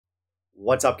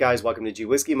What's up, guys? Welcome to G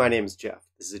Whiskey. My name is Jeff.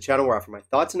 This is a channel where I offer my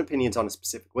thoughts and opinions on a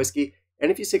specific whiskey,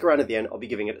 and if you stick around at the end, I'll be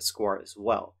giving it a score as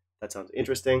well. If that sounds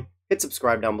interesting, hit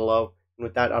subscribe down below. And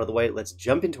with that out of the way, let's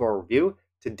jump into our review.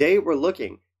 Today we're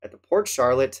looking at the Port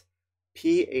Charlotte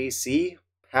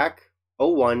PAC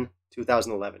 01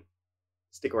 2011.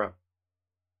 Stick around.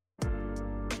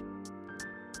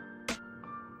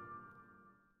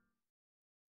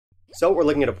 So we're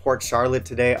looking at a Port Charlotte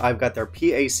today. I've got their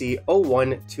PAC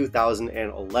 01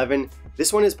 2011.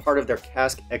 This one is part of their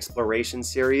cask exploration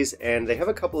series, and they have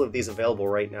a couple of these available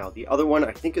right now. The other one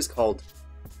I think is called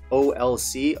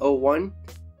OLC 01.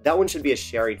 That one should be a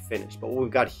sherried finish, but what we've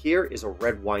got here is a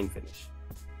red wine finish.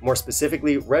 More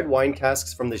specifically, red wine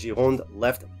casks from the Gironde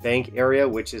left bank area,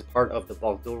 which is part of the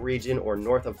Bordeaux region or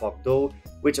north of Bordeaux,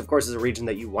 which of course is a region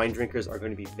that you wine drinkers are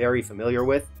going to be very familiar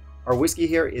with. Our whiskey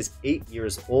here is 8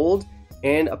 years old,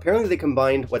 and apparently they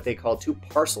combined what they call 2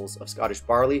 parcels of Scottish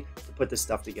barley to put this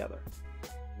stuff together.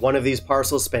 One of these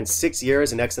parcels spent 6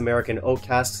 years in ex-American oak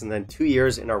casks and then 2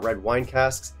 years in our red wine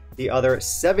casks. The other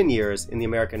 7 years in the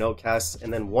American oak casks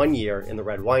and then 1 year in the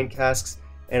red wine casks.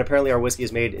 And apparently our whiskey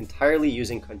is made entirely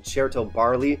using concerto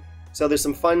barley, so there's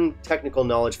some fun technical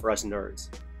knowledge for us nerds.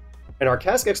 And our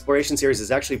cask exploration series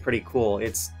is actually pretty cool.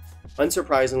 It's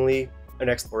unsurprisingly an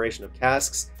exploration of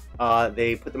casks.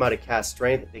 They put them out at cask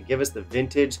strength, they give us the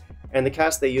vintage, and the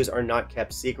casks they use are not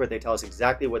kept secret. They tell us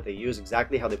exactly what they use,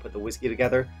 exactly how they put the whiskey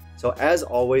together. So as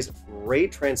always,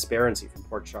 great transparency from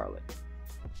Port Charlotte.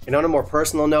 And on a more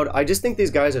personal note, I just think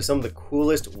these guys are some of the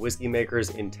coolest whiskey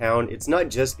makers in town. It's not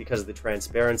just because of the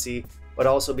transparency, but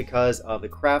also because of the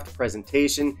craft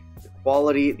presentation, the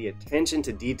quality, the attention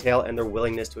to detail, and their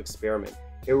willingness to experiment.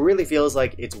 It really feels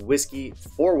like it's whiskey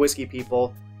for whiskey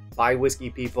people, by whiskey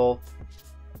people,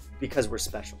 because we're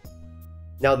special.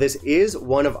 Now, this is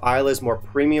one of Islay's more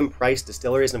premium priced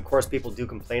distilleries, and of course people do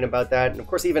complain about that, and of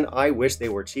course even I wish they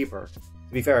were cheaper.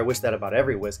 To be fair, I wish that about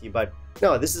every whiskey, but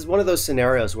no, this is one of those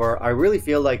scenarios where I really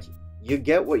feel like you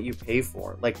get what you pay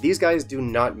for. Like, these guys do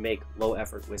not make low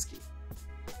effort whiskey.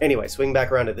 Anyway, swing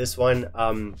back around to this one.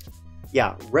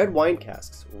 Yeah, red wine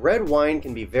casks. Red wine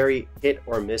can be very hit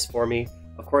or miss for me.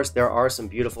 Of course, there are some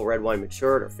beautiful red wine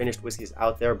matured or finished whiskeys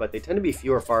out there, but they tend to be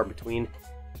few or far between,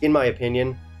 in my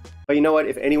opinion. But you know what?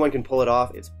 If anyone can pull it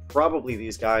off, it's probably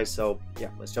these guys. So yeah,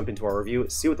 let's jump into our review,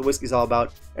 see what the whiskey's all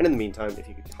about. And in the meantime, if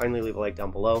you could kindly leave a like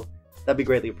down below, that'd be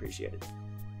greatly appreciated.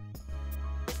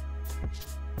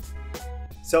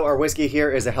 So our whiskey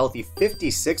here is a healthy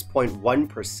 56.1%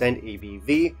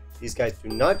 ABV. These guys do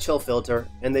not chill filter,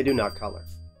 and they do not color.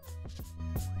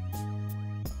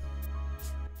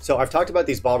 So I've talked about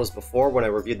these bottles before when I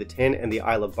reviewed the tin and the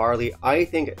Islay barley. I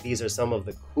think these are some of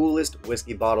the coolest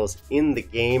whiskey bottles in the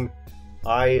game.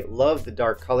 I love the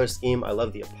dark color scheme. I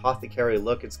love the apothecary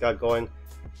look it's got going.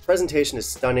 Presentation is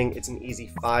stunning. It's an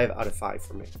easy 5 out of 5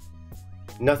 for me.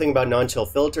 Nothing about non-chill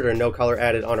filtered or no color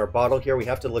added on our bottle here. We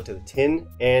have to look to the tin,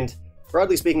 and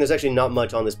broadly speaking, there's actually not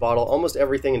much on this bottle. Almost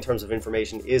everything in terms of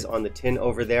information is on the tin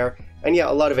over there. And yeah,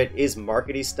 a lot of it is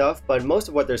markety stuff, but most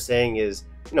of what they're saying is,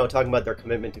 you know, talking about their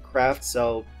commitment to craft,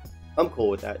 so I'm cool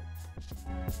with that.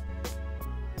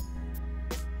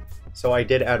 So I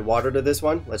did add water to this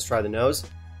one. Let's try the nose.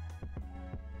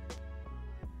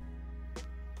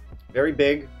 Very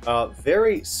big,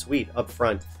 very sweet up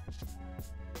front.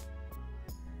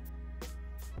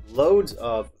 Loads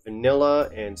of vanilla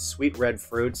and sweet red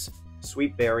fruits,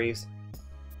 sweet berries.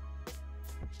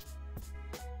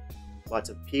 Lots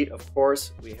of peat, of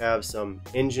course. We have some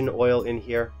engine oil in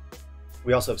here.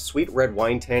 We also have sweet red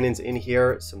wine tannins in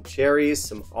here, some cherries,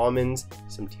 some almonds,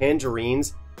 some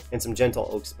tangerines, and some gentle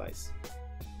oak spice.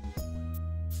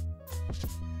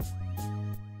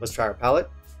 Let's try our palate.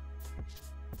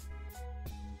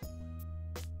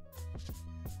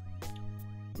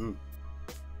 Ooh.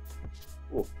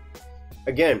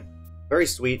 Again, very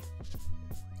sweet.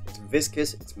 It's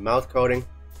viscous, it's mouth coating.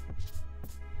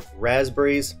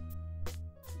 Raspberries,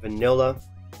 vanilla,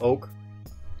 oak,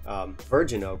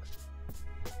 virgin oak.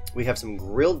 We have some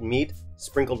grilled meat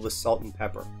sprinkled with salt and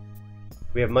pepper.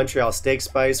 We have Montreal steak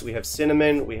spice, we have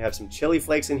cinnamon, we have some chili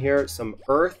flakes in here, some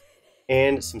earth,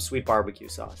 and some sweet barbecue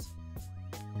sauce.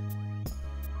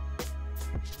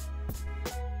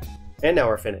 And now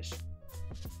our finish.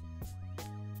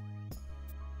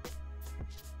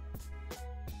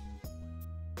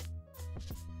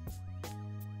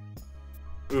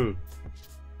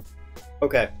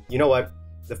 Okay, you know what?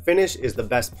 The finish is the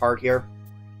best part here.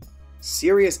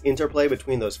 Serious interplay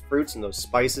between those fruits and those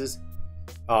spices.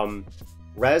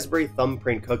 Raspberry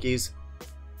thumbprint cookies,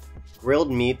 grilled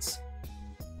meats,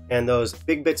 and those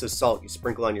big bits of salt you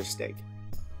sprinkle on your steak.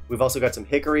 We've also got some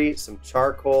hickory, some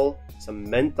charcoal, some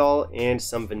menthol, and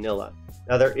some vanilla.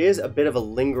 Now there is a bit of a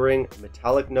lingering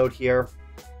metallic note here.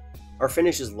 Our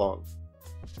finish is long.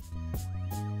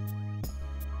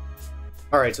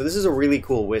 Alright, so this is a really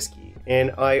cool whiskey,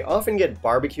 and I often get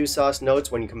barbecue sauce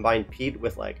notes when you combine peat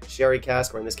with like a sherry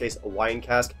cask, or in this case a wine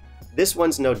cask. This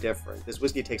one's no different. This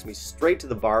whiskey takes me straight to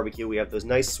the barbecue. We have those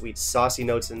nice sweet saucy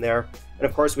notes in there, and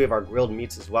of course we have our grilled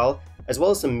meats as well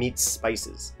as some meat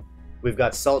spices. We've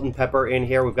got salt and pepper in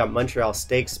here, we've got Montreal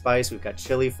steak spice, we've got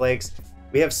chili flakes,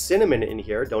 we have cinnamon in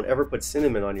here. Don't ever put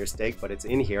cinnamon on your steak, but it's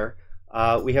in here.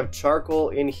 We have charcoal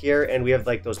in here, and we have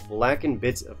like those blackened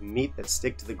bits of meat that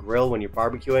stick to the grill when you're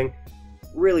barbecuing.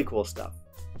 Really cool stuff.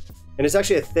 And it's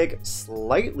actually a thick,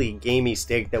 slightly gamey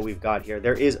steak that we've got here.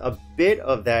 There is a bit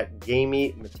of that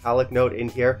gamey metallic note in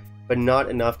here, but not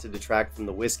enough to detract from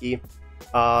the whiskey.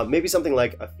 Maybe something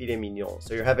like a filet mignon.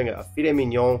 So you're having a filet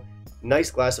mignon,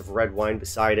 nice glass of red wine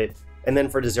beside it, and then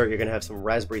for dessert you're gonna have some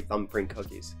raspberry thumbprint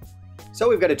cookies. So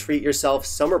we've got a treat yourself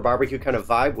summer barbecue kind of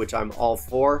vibe, which I'm all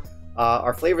for.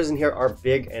 Our flavors in here are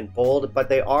big and bold, but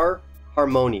they are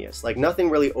harmonious. Like nothing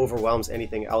really overwhelms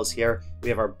anything else here. We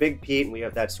have our big peat, and we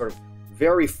have that sort of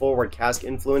very forward cask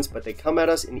influence, but they come at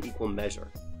us in equal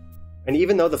measure. And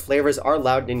even though the flavors are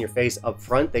loud and in your face up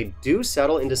front, they do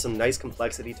settle into some nice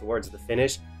complexity towards the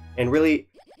finish. And really,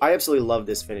 I absolutely love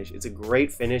this finish. It's a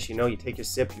great finish. You know, you take your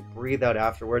sip, you breathe out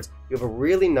afterwards. You have a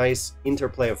really nice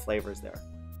interplay of flavors there.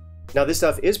 Now this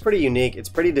stuff is pretty unique, it's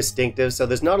pretty distinctive, so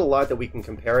there's not a lot that we can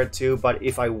compare it to, but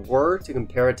if I were to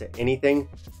compare it to anything,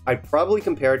 I'd probably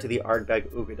compare it to the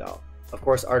Ardbeg Uigeadail. Of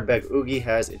course, Ardbeg Uigeadail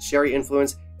has its sherry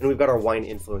influence, and we've got our wine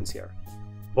influence here.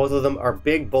 Both of them are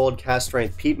big, bold,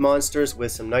 cask-strength peat monsters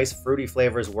with some nice fruity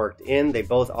flavors worked in. They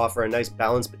both offer a nice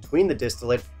balance between the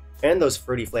distillate and those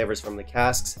fruity flavors from the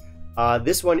casks.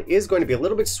 This one is going to be a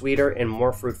little bit sweeter and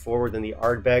more fruit-forward than the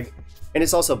Ardbeg, and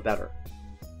it's also better.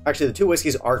 Actually, the two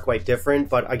whiskeys are quite different,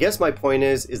 but I guess my point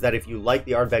is that if you like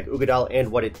the Ardbeg Uigeadail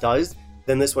and what it does,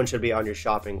 then this one should be on your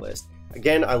shopping list.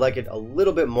 Again, I like it a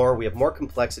little bit more. We have more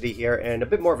complexity here and a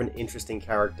bit more of an interesting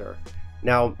character.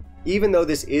 Now, even though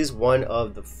this is one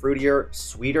of the fruitier,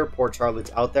 sweeter Port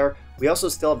Charlottes out there, we also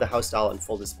still have the house style in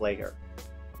full display here.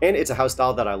 And it's a house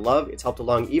style that I love. It's helped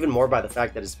along even more by the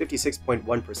fact that it's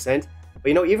 56.1%. But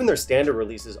you know, even their standard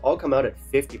releases all come out at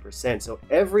 50%, so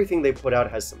everything they put out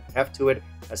has some heft to it,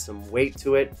 has some weight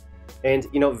to it, and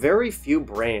you know, very few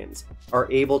brands are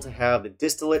able to have the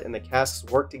distillate and the casks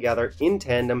work together in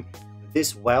tandem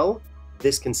this well,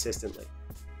 this consistently.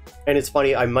 And it's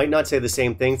funny, I might not say the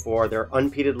same thing for their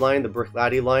unpeated line, the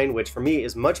Bruichladdich line, which for me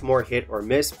is much more hit or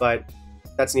miss, but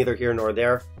that's neither here nor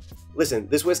there. Listen,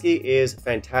 this whiskey is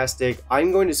fantastic.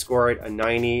 I'm going to score it a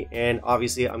 90, and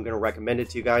obviously I'm going to recommend it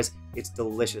to you guys. It's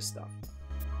delicious stuff.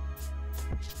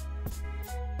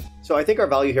 So I think our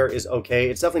value here is okay.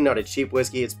 It's definitely not a cheap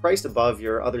whiskey. It's priced above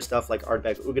your other stuff like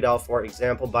Ardbeg Uigeadail, for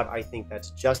example, but I think that's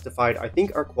justified. I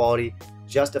think our quality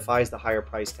justifies the higher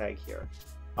price tag here.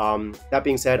 That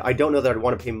being said, I don't know that I'd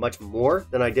want to pay much more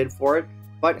than I did for it,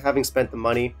 but having spent the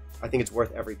money, I think it's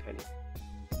worth every penny.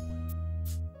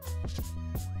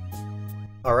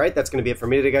 Alright, that's going to be it for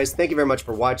me today, guys. Thank you very much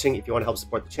for watching. If you want to help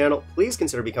support the channel, please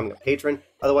consider becoming a patron.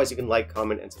 Otherwise, you can like,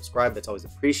 comment, and subscribe. That's always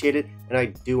appreciated. And I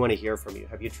do want to hear from you.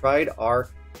 Have you tried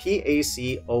our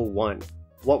PAC 01?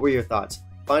 What were your thoughts?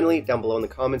 Finally, down below in the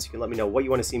comments, you can let me know what you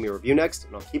want to see me review next,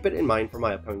 and I'll keep it in mind for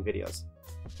my upcoming videos.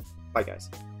 Bye, guys.